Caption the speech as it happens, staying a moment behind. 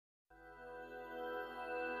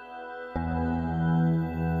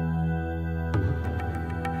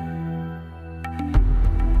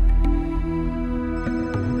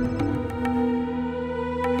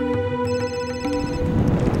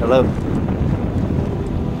Hello?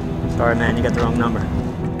 Sorry, man, you got the wrong number.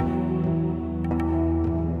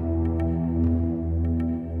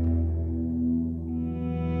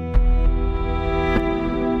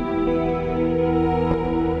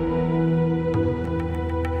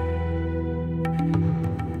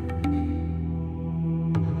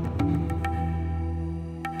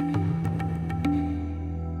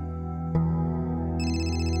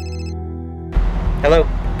 Hello?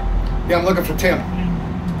 Yeah, I'm looking for Tim.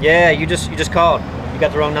 Yeah, you just called. You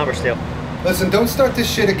got the wrong number still. Listen, don't start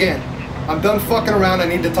this shit again. I'm done fucking around. I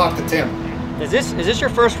need to talk to Tim. Is this your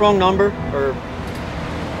first wrong number? Or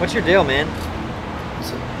what's your deal, man?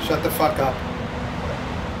 Listen, shut the fuck up.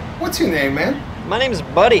 What's your name, man? My name is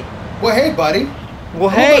Buddy. Well, hey, buddy. Well,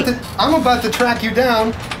 hey! I'm about to track you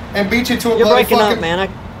down and beat you to a You're bloody breaking fucking... up, man.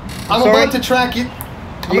 I'm sorry. about to track you.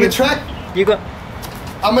 I'm gonna track you down.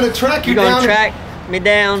 You're gonna track me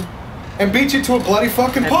down and beat you to a bloody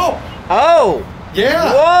fucking pulp. Oh!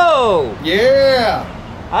 Yeah! Whoa! Yeah!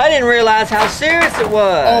 I didn't realize how serious it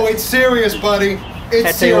was. Oh, it's serious, buddy.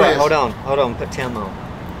 It's tell you what, serious. hold on, put Tim on.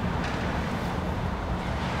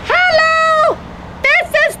 Hello! This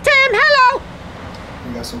is Tim, hello!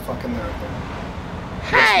 You got some fucking nerve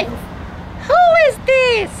there. Hey! Who is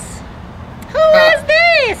this? Who is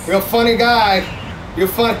this? Real funny guy. You're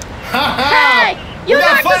funny. Hey! You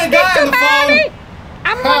got like to funny speak guy to on the Buddy? phone.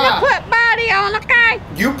 I'm gonna put Buddy on, okay?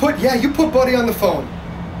 You put Buddy on the phone.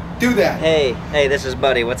 Do that. Hey, this is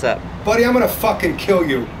Buddy. What's up? Buddy, I'm gonna fucking kill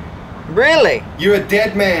you. Really? You're a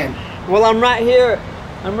dead man. Well, I'm right here.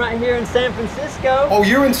 I'm right here in San Francisco. Oh,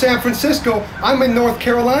 you're in San Francisco. I'm in North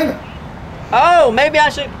Carolina. Oh, maybe I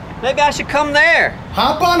should come there.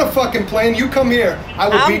 Hop on a fucking plane. You come here. I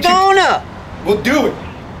will beat you. I'm gonna. Well, do it.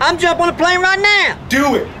 I'm jumping on a plane right now.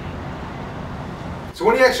 Do it. So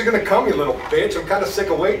when are you actually gonna come, you little bitch? I'm kind of sick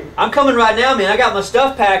of waiting. I'm coming right now, man. I got my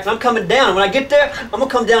stuff packed. I'm coming down. When I get there, I'm gonna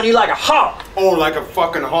come down to you like a hawk. Oh, like a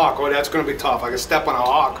fucking hawk. Oh, that's gonna be tough. I can step on a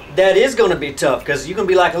hawk. That is gonna be tough, because you're gonna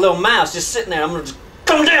be like a little mouse just sitting there. I'm gonna just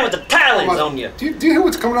come down with the talons on you. Do you hear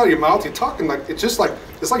what's coming out of your mouth? You're talking like, it's like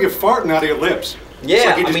you're farting out of your lips.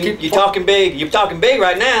 Yeah, like you're talking big. You're talking big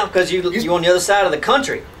right now, because you're on the other side of the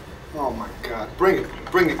country. Oh my God. Bring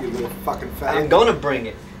it, you little fucking fat. I'm gonna bring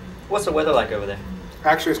it. What's the weather like over there?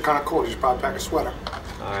 Actually, it's kind of cold. You should probably pack a sweater.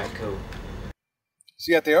 All right, cool.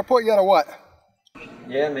 See you at the airport yet or what?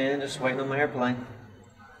 Yeah, man, just waiting on my airplane.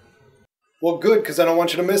 Well, good, because I don't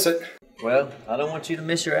want you to miss it. Well, I don't want you to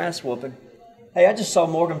miss your ass whooping. Hey, I just saw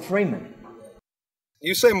Morgan Freeman.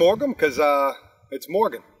 You say Morgan? Because, it's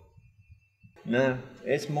Morgan. No,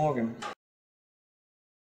 it's Morgan.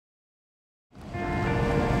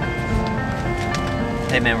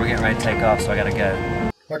 Hey, man, we're getting ready to take off, so I gotta go.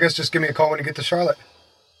 I guess just give me a call when you get to Charlotte.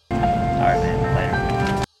 All right, man,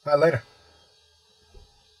 later. All right, later.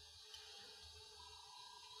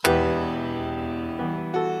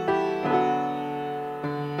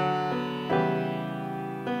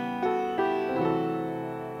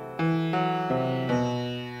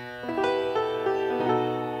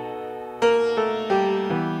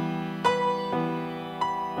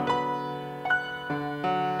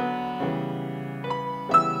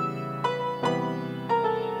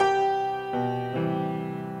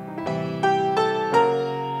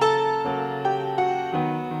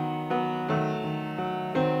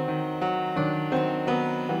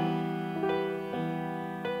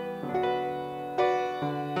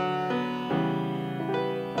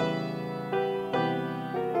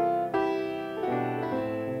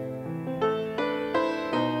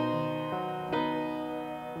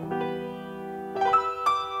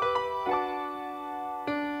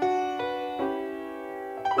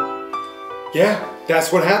 Yeah,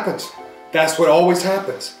 that's what happens. That's what always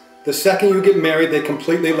happens. The second you get married, they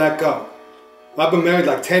completely let go. I've been married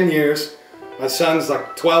like 10 years. My son's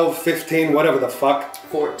like 12, 15, whatever the fuck.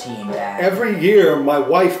 14, Dad. Every year, my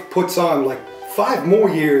wife puts on like 5 more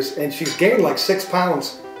years and she's gained like 6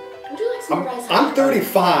 pounds. Would you like some rice? I'm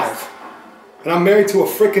 35 and I'm married to a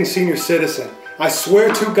freaking senior citizen. I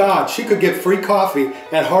swear to God, she could get free coffee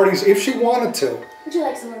at Hardee's if she wanted to. Would you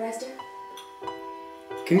like some rice, dear?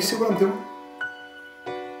 Can you see what I'm doing?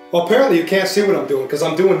 Well, apparently you can't see what I'm doing because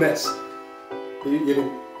I'm doing this. You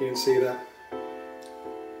didn't see that?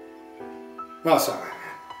 Oh, sorry.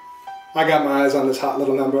 I got my eyes on this hot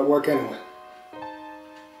little number at work anyway.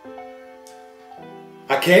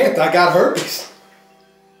 I can't. I got herpes.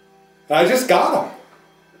 I just got them.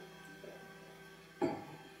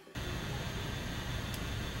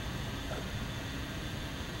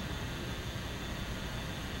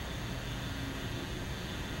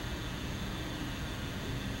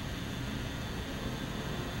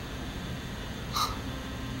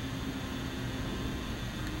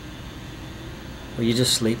 Were you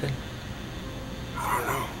just sleeping? I don't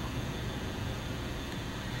know.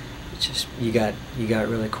 You got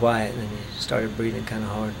really quiet, and then you started breathing kind of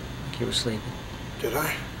hard, like you were sleeping. Did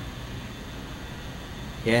I?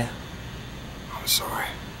 Yeah. I'm sorry.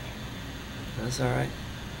 That's all right.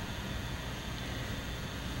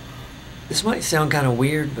 This might sound kind of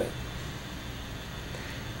weird, but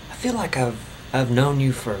I feel like I've known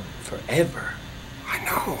you for forever. I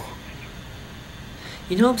know.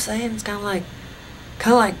 You know what I'm saying? It's kind of like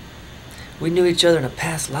we knew each other in a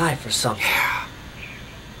past life or something. Yeah.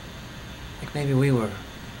 Like maybe we were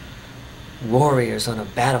warriors on a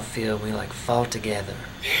battlefield. We like fought together.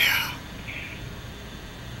 Yeah.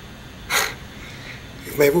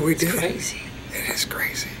 Maybe we did. It's crazy. It is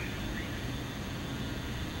crazy.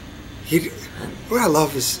 What I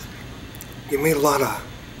love is you meet a lot of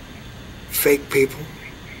fake people,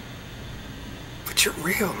 but you're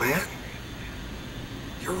real, man.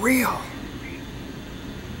 You're real.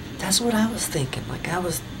 That's what I was thinking. Like I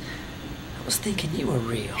was thinking you were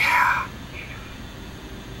real. Yeah.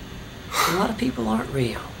 A lot of people aren't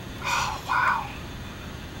real. Oh, wow.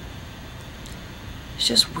 It's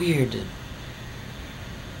just weird to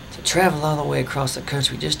travel all the way across the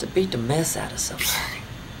country just to beat the mess out of somebody.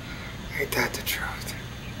 Ain't that the truth?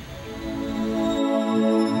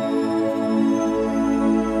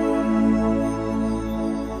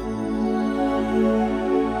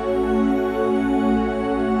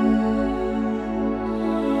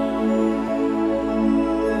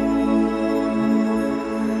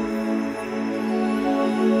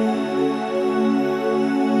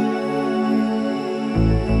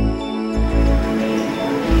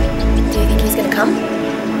 Do you think he's gonna come?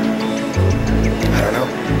 I don't know.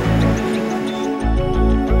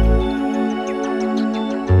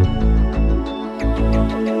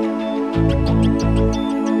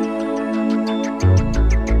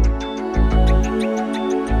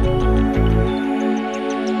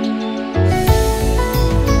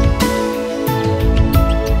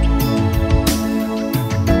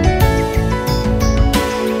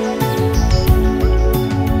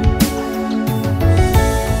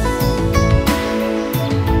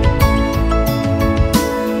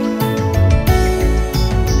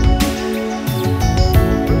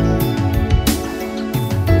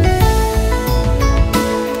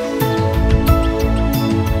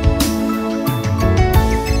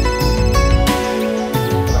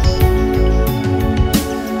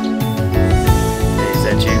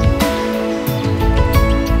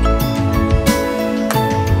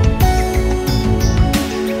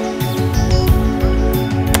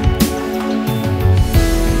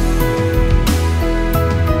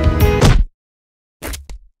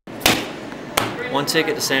 One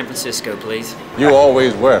ticket to San Francisco, please. You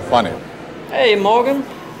always were funny. Hey, Morgan.